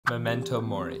Memento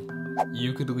mori.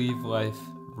 You could leave life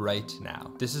right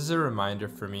now. This is a reminder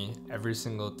for me every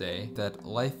single day that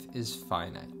life is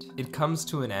finite. It comes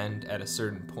to an end at a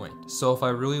certain point. So if I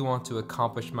really want to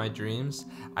accomplish my dreams,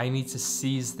 I need to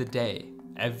seize the day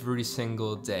every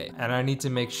single day. And I need to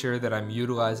make sure that I'm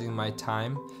utilizing my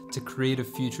time to create a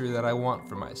future that I want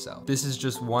for myself. This is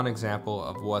just one example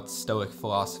of what Stoic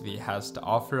philosophy has to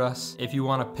offer us. If you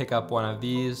want to pick up one of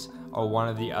these or one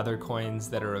of the other coins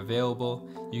that are available,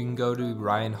 you can go to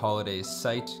Ryan Holiday's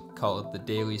site called The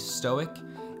Daily Stoic,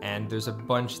 and there's a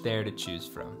bunch there to choose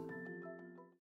from.